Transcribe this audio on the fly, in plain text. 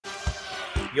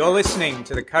You're listening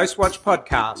to the Coast Watch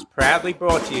podcast, proudly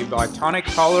brought to you by Tonic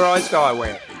Polarised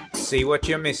Eyewear. See what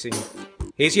you're missing.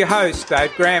 Here's your host,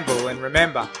 Dave Granville, and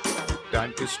remember,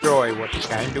 don't destroy what you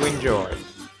came to enjoy.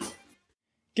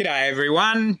 G'day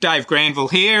everyone, Dave Granville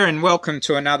here, and welcome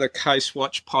to another Coast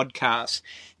Watch podcast.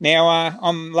 Now,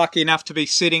 I'm lucky enough to be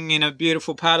sitting in a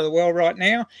beautiful part of the world right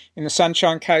now, in the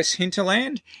Sunshine Coast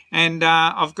hinterland, and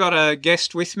I've got a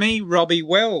guest with me, Robbie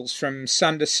Wells from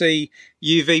Sun to Sea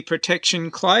UV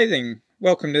Protection Clothing.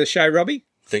 Welcome to the show, Robbie.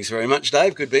 Thanks very much,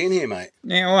 Dave. Good being here, mate.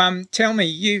 Now, tell me,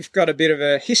 you've got a bit of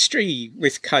a history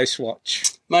with Coast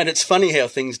Watch. Mate, it's funny how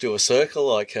things do a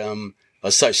circle. I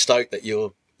was so stoked that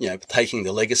you're taking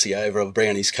the legacy over of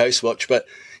Brownie's Coast Watch. But,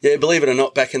 yeah, believe it or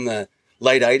not, back in the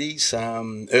late 80s,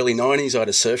 early 90s, I had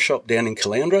a surf shop down in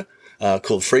Caloundra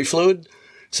called Free Fluid.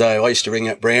 So I used to ring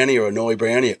up Brownie or annoy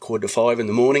Brownie at 4:45 in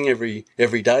the morning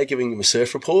every day, giving him a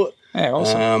surf report. Yeah,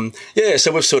 awesome.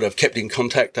 So we've sort of kept in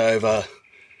contact over,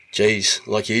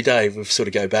 like you, Dave, we've sort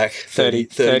of go back 30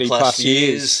 plus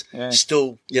years. Yeah.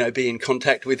 Still, be in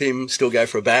contact with him, still go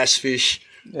for a bass fish.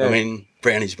 Yeah. I mean,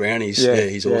 Brownie's. Yeah,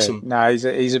 he's awesome. No,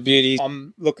 he's a beauty.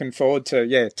 I'm looking forward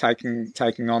to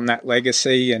taking on that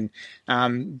legacy and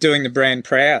doing the brand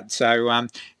proud. So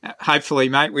hopefully,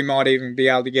 mate, we might even be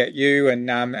able to get you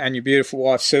and your beautiful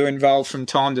wife Sue involved from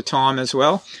time to time as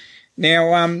well.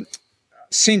 Now,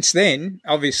 since then,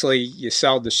 obviously, you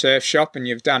sold the surf shop and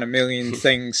you've done a million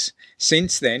things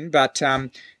since then. But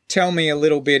tell me a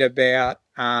little bit about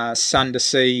Sun to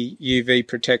Sea UV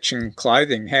Protection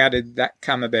Clothing. How did that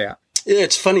come about? Yeah,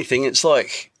 it's a funny thing. It's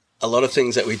like a lot of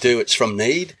things that we do, it's from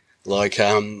need. Like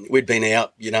we'd been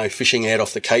out, fishing out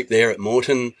off the Cape there at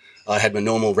Moreton. I had my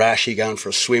normal rashie going for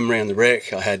a swim around the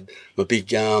wreck. I had my big,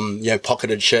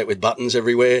 pocketed shirt with buttons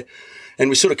everywhere. And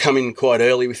we sort of come in quite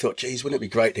early. We thought, geez, wouldn't it be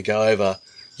great to go over,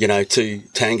 to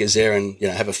Tangas there and,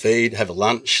 have a feed, have a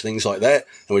lunch, things like that.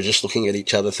 And we're just looking at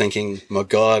each other thinking, my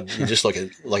God, you're just like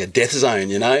a death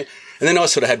zone, And then I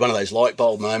sort of had one of those light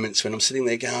bulb moments when I'm sitting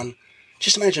there going,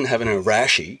 just imagine having a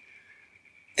rashie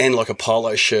and like a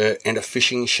polo shirt and a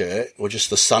fishing shirt or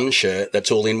just the sun shirt that's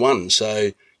all in one.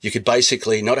 So you could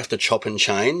basically not have to chop and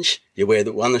change. You wear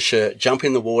the shirt, jump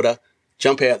in the water,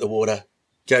 jump out the water,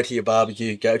 go to your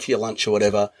barbecue, go to your lunch or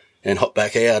whatever, and hop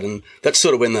back out. And that's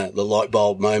sort of when the light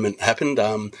bulb moment happened.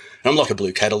 And I'm like a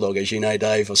blue cattle dog, as you know,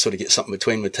 Dave. I sort of get something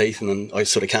between my teeth and then I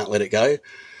sort of can't let it go.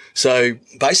 So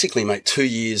basically, mate, 2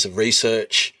 years of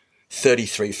research,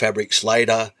 33 fabrics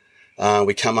later,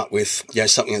 we come up with,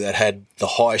 something that had the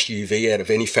highest UV out of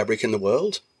any fabric in the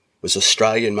world, was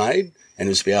Australian made, and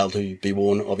was be able to be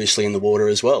worn obviously in the water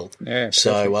as well. Yeah.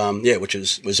 So, which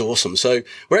was awesome. So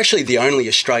we're actually the only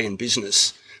Australian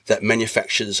business that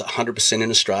manufactures 100% in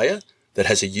Australia that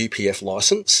has a UPF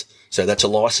license. So that's a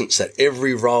license that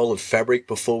every roll of fabric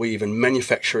before we even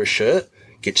manufacture a shirt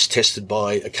gets tested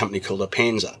by a company called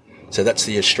APANSA. So that's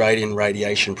the Australian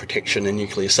Radiation Protection and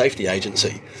Nuclear Safety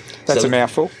Agency. That's a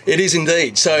mouthful. It is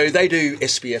indeed. So they do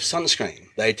SPF sunscreen.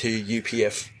 They do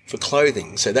UPF for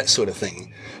clothing, so that sort of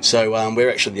thing. So we're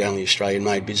actually the only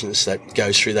Australian-made business that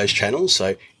goes through those channels.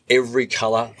 So every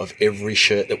colour of every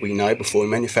shirt that we know before we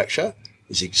manufacture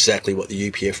is exactly what the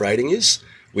UPF rating is.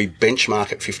 We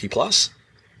benchmark at 50 plus.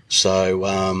 So,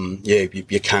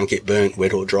 you can't get burnt,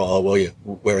 wet or dry while you're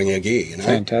wearing our gear,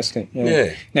 Fantastic.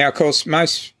 Yeah. Now, of course,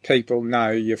 most people know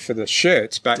you for the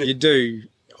shirts, but you do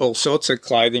all sorts of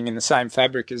clothing in the same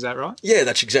fabric, is that right? Yeah,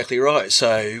 that's exactly right.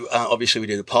 So, obviously we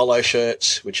do the polo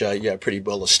shirts, which are, pretty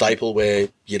well a staple where,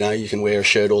 you can wear a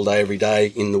shirt all day, every day,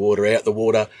 in the water, out the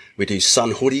water. We do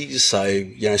sun hoodies, so,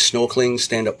 snorkeling,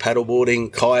 stand-up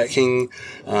paddleboarding,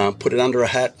 kayaking, put it under a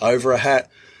hat, over a hat.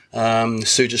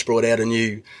 Sue just brought out a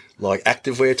new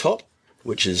activewear top,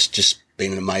 which has just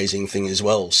been an amazing thing as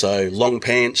well. So long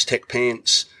pants, tech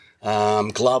pants,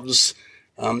 gloves.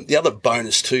 The other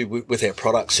bonus too with our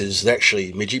products is they're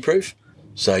actually midgie proof.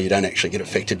 So you don't actually get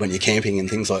affected when you're camping and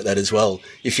things like that as well.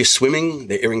 If you're swimming,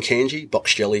 they're Irukandji,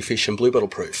 box jellyfish and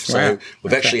bluebottle proof. So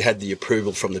we've actually had the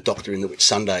approval from the doctor in the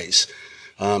Whitsundays.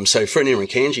 So for an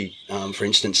Irukandji, for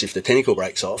instance, if the tentacle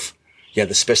breaks off,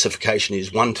 the specification is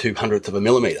 1/200th of a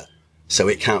millimetre. So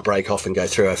it can't break off and go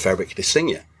through our fabric to sting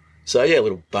you. So,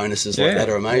 little bonuses like that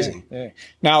are amazing. Yeah.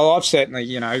 No, I've certainly,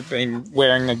 been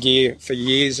wearing the gear for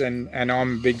years and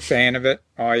I'm a big fan of it.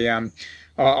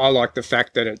 I like the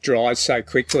fact that it dries so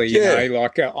quickly, you know,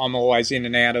 I'm always in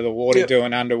and out of the water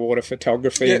doing underwater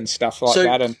photography and stuff like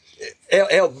that. And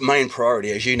our main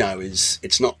priority, as you know, is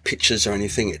it's not pictures or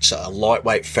anything. It's a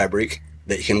lightweight fabric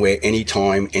that you can wear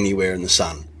anytime, anywhere in the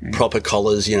sun. Proper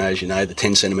collars, as you know, the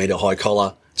 10 centimetre high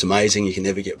collar. It's amazing. You can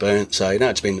never get burnt. So,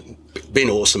 it's been been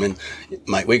awesome. And,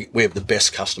 mate, we have the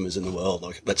best customers in the world.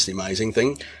 Like, that's the amazing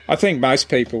thing. I think most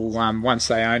people, once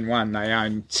they own one, they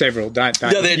own several, don't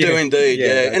they? Yeah, they do indeed, yeah.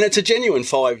 They, and it's a genuine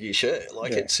 5-year shirt.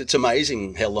 Like, it's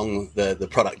amazing how long the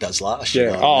product does last. Yeah,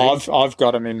 you know what I mean? I've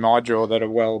got them in my drawer that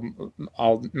are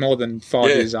old, more than 5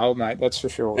 years old, mate, that's for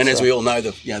sure. And as we all know,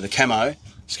 the camo,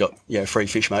 it's got free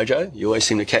fish mojo. You always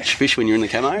seem to catch fish when you're in the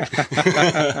camo.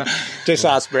 Just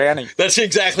ask Brownie. That's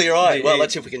exactly right. Well,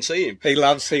 let's see if we can see him. He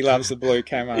loves the blue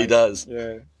camo. He does.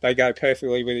 Yeah, they go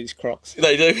perfectly with his Crocs.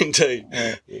 They do indeed.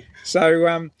 Yeah.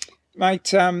 So,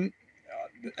 mate,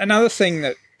 another thing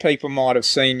that people might have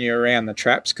seen you around the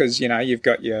traps, because you've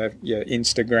got your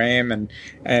Instagram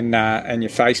and your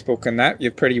Facebook and that.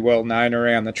 You're pretty well known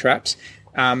around the traps.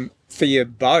 For your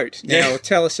boat. Now,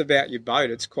 tell us about your boat.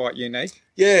 It's quite unique.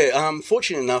 Yeah,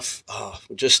 fortunate enough,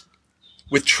 just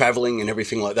with travelling and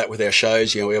everything like that with our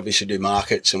shows, we obviously do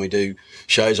markets and we do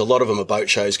shows. A lot of them are boat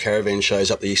shows, caravan shows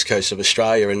up the east coast of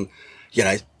Australia. And,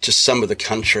 just some of the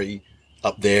country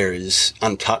up there is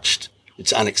untouched.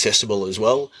 It's inaccessible as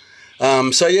well.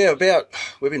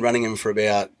 We've been running them for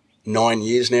about 9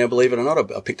 years now, believe it or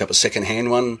not. I picked up a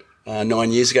second-hand one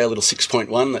 9 years ago, a little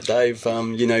 6.1 that Dave,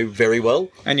 very well.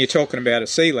 And you're talking about a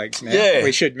Sea Legs now. Yeah.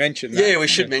 We should mention that. Yeah, we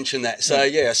should mention that. So,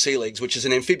 a Sea Legs, which is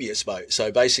an amphibious boat.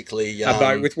 So, basically... a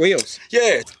boat with wheels.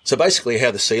 Yeah. So, basically how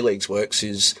the Sea Legs works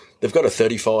is they've got a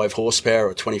 35 horsepower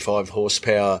or 25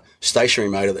 horsepower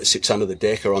stationary motor that sits under the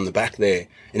deck or on the back there,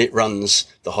 and it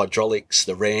runs the hydraulics,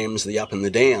 the rams, the up and the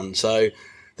down. So,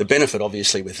 the benefit,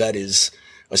 obviously, with that is...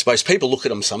 I suppose people look at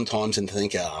them sometimes and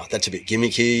think, that's a bit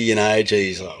gimmicky,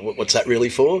 geez, what's that really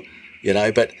for?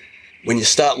 But when you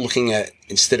start looking at,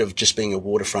 instead of just being a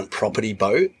waterfront property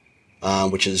boat,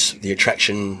 which is the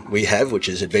attraction we have, which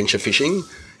is adventure fishing,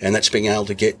 and that's being able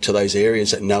to get to those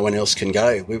areas that no one else can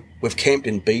go. We've camped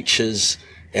in beaches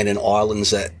and in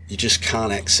islands that you just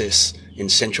can't access in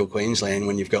central Queensland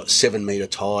when you've got 7-metre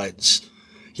tides,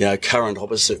 current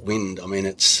opposite wind. I mean,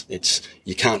 it's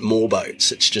you can't moor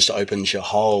boats. It just opens your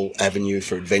whole avenue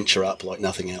for adventure up like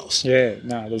nothing else. Yeah,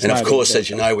 no, there's and no of course, as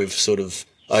you know, we've sort of,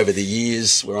 over the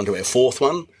years, we're onto our 4th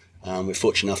one. We're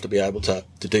fortunate enough to be able to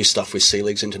do stuff with Sea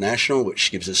Legs International,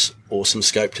 which gives us awesome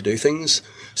scope to do things.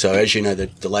 So as you know,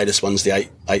 the latest one's the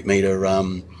 8-metre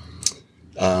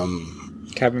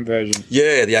cabin version.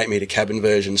 Yeah, the 8-metre cabin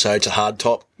version. So it's a hard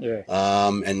top. Yeah.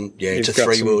 It's a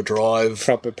 3-wheel drive.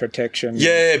 Proper protection.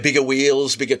 Yeah, bigger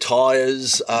wheels, bigger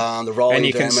tyres, the rolling and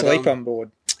you can diameter. Sleep on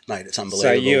board. Mate, it's unbelievable.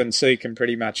 So you and Sue can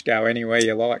pretty much go anywhere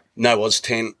you like. No Oz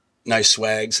tent, no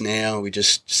swags now. We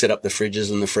just set up the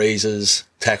fridges and the freezers,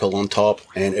 tackle on top,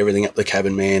 and everything up the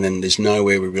cabin, man. And there's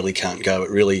nowhere we really can't go. It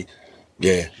really...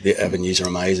 Yeah, the avenues are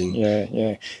amazing.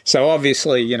 Yeah. So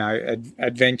obviously,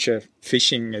 adventure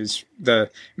fishing is the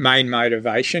main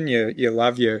motivation. You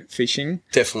love your fishing.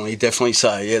 Definitely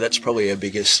so. Yeah, that's probably our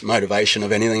biggest motivation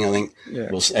of anything, I think.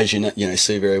 Yeah. Well, as you know,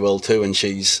 Sue very well too, and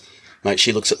she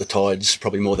looks at the tides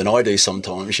probably more than I do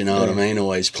sometimes, you know what I mean?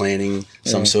 Always planning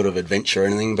some sort of adventure or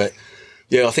anything. But,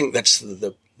 yeah, I think that's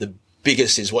the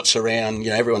biggest is what's around.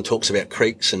 Everyone talks about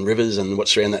creeks and rivers and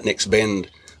what's around that next bend.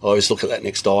 I always look at that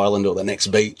next island or the next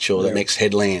beach or the next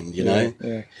headland, you know.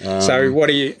 Yeah. So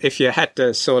what if you had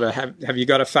to sort of have you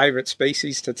got a favourite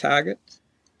species to target?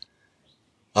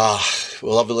 Well,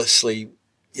 obviously,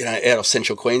 out of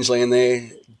central Queensland there,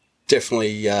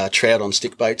 definitely trout on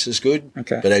stick baits is good.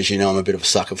 Okay. But as you know, I'm a bit of a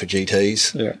sucker for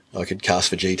GTs. Yeah. I could cast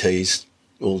for GTs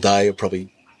all day. I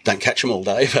probably don't catch them all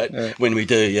day, but when we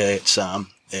do,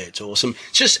 it's awesome.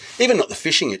 It's just, even not the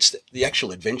fishing, it's the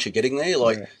actual adventure getting there.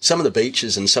 Like some of the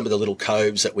beaches and some of the little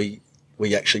coves that we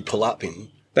actually pull up in.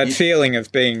 That feeling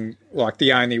of being like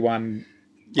the only one,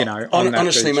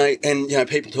 honestly, beach. mate, and,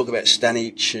 people talk about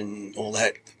Stanage and all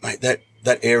that, mate,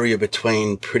 that area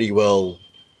between pretty well,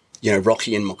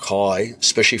 Rocky and Mackay,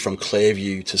 especially from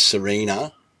Clairview to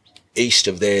Serena, east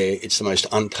of there, it's the most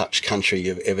untouched country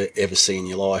you've ever seen in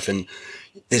your life. And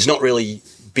there's not really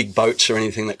big boats or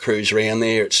anything that cruise around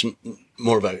there. It's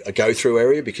more of a go-through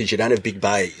area because you don't have big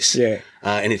bays. Yeah.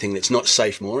 Anything that's not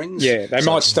safe moorings. Yeah, they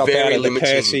might stop out of the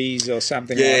Percy's or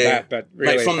something like that. But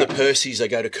really, mate, from the Percy's, they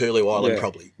go to Curlew Island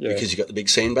probably because you've got the big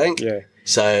sandbank. Yeah.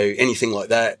 So anything like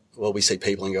that, well, we see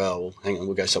people and go, oh, well, hang on,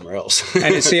 we'll go somewhere else.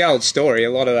 And it's the old story.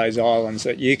 A lot of those islands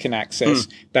that you can access,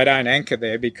 they don't anchor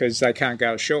there because they can't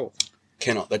go ashore.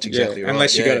 Cannot. That's exactly right.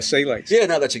 Unless you've got a Sea Legs. Yeah,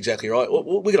 no, that's exactly right.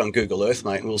 We'll get on Google Earth,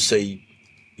 mate, and we'll see,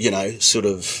 sort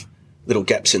of little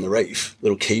gaps in the reef,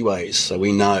 little keyways. So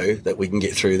we know that we can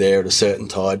get through there at a certain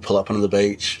tide, pull up onto the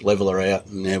beach, level her out,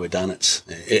 and now we're done.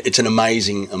 It's an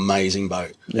amazing, amazing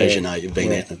boat. Yeah. As you know, you've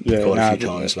been out quite a few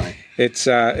times, mate.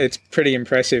 It's pretty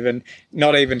impressive, and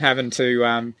not even having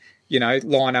to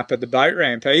line up at the boat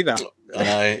ramp either. I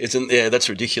know, that's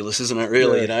ridiculous, isn't it,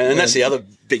 really? Yeah, And that's the other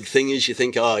big thing is you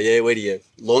think, where do you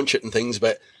launch it and things,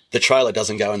 but the trailer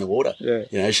doesn't go in the water. Yeah.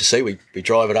 As you see, we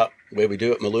drive it up where we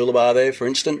do at Mooloolaba there, for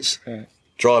instance,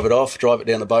 drive it off, drive it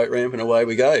down the boat ramp, and away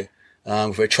we go.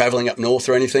 If we're travelling up north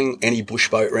or anything, any bush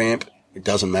boat ramp, it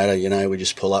doesn't matter, we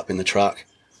just pull up in the truck,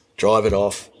 drive it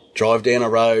off, drive down a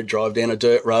road, drive down a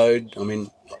dirt road. I mean,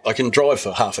 I can drive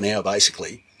for half an hour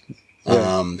basically,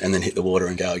 and then hit the water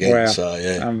and go again. Wow. So,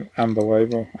 yeah.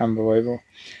 Unbelievable.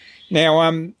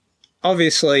 Now,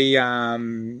 obviously,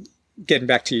 getting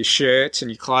back to your shirts and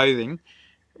your clothing,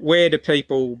 where do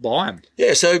people buy them?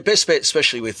 Yeah, so best bet,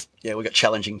 especially with, we've got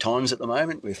challenging times at the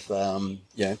moment with,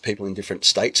 people in different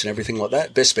states and everything like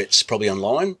that. Best bet's probably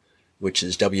online, which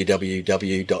is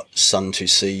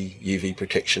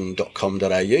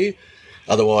www.sun2cuvprotection.com.au.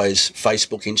 Otherwise,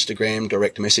 Facebook, Instagram,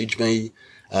 direct message me.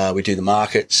 We do the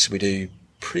markets. We do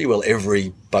pretty well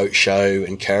every boat show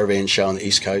and caravan show on the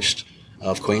east coast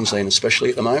of Queensland, especially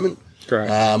at the moment.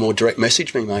 Great. Or direct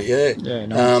message me, mate. Yeah. Yeah,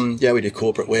 nice. We do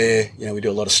corporate wear. We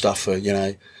do a lot of stuff for,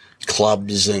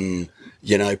 clubs and,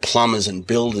 plumbers and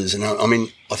builders. And I mean,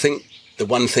 I think the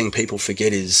one thing people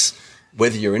forget is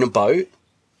whether you're in a boat,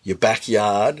 your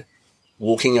backyard,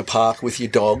 walking a park with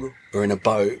your dog, or in a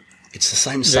boat, it's the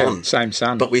same sun. Yeah, same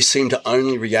sun. But we seem to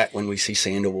only react when we see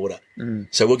sand or water.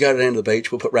 So we'll go down to the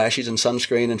beach, we'll put rashes and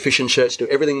sunscreen and fishing shirts, do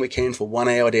everything we can for 1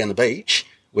 hour down the beach.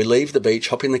 We leave the beach,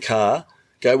 hop in the car,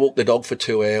 go walk the dog for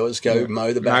 2 hours, go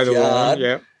mow the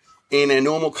backyard in a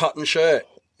normal cotton shirt.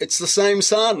 It's the same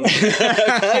sun.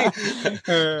 Okay?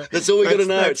 That's all we got to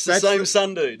know. It's the same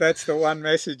sun, dude. That's the one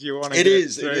message you want to It get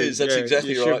is. through. It is. That's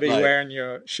exactly right, right, You should be mate. wearing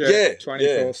your shirt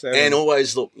 24/7. And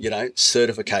always look,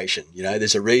 certification.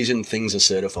 There's a reason things are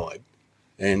certified.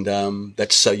 And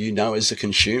that's so as a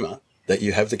consumer that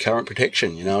you have the current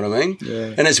protection, you know what I mean?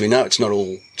 Yeah. And as we know, it's not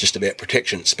all just about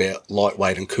protection. It's about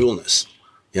lightweight and coolness.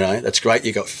 That's great.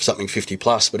 You got something 50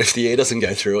 plus, but if the air doesn't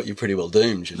go through it, you're pretty well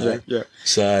doomed, Yeah.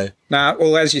 So. Now,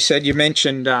 well, as you said, you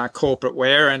mentioned corporate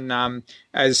wear, and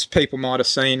as people might have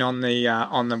seen on the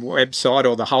website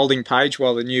or the holding page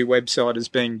while the new website is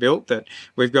being built, that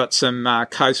we've got some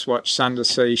Coastwatch Sun to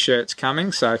Sea shirts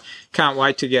coming. So can't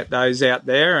wait to get those out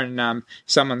there, and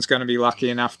someone's going to be lucky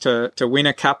enough to win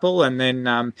a couple, and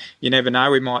then you never know,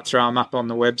 we might throw them up on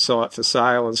the website for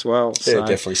sale as well. Yeah, so,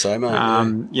 definitely so, mate.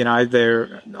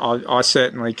 I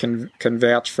certainly can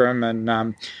vouch for them,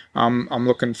 and I'm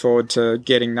looking forward to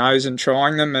getting those and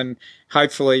trying them, and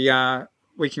hopefully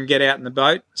we can get out in the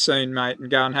boat soon, mate, and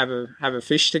go and have a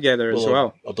fish together as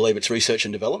well. I believe it's research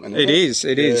and development. It is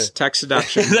tax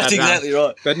deduction. That's exactly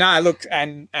right. But no, look,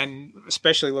 and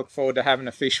especially look forward to having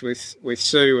a fish with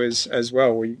Sue as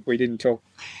well. We didn't talk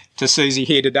to Susie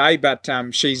here today, but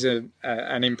she's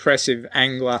an impressive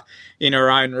angler in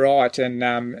her own right, and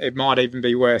it might even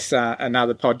be worth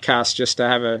another podcast just to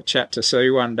have a chat to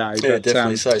Sue one day. Yeah, but,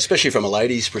 definitely so, especially from a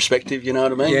lady's perspective, you know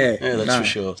what I mean? Yeah, that's for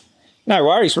sure. No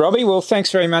worries, Robbie. Well,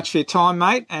 thanks very much for your time,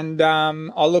 mate, and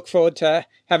I'll look forward to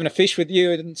having a fish with you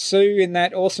and Sue in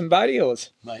that awesome boat of yours.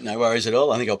 Mate, no worries at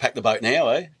all. I think I'll pack the boat now,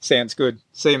 eh? Sounds good.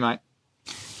 See you, mate.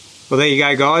 Well, there you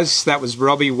go, guys. That was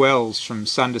Robbie Wells from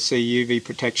Sun to Sea UV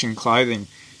Protection Clothing.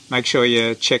 Make sure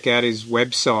you check out his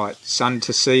website,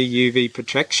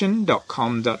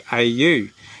 sun2cuvprotection.com.au.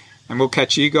 And we'll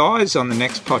catch you guys on the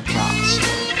next podcast.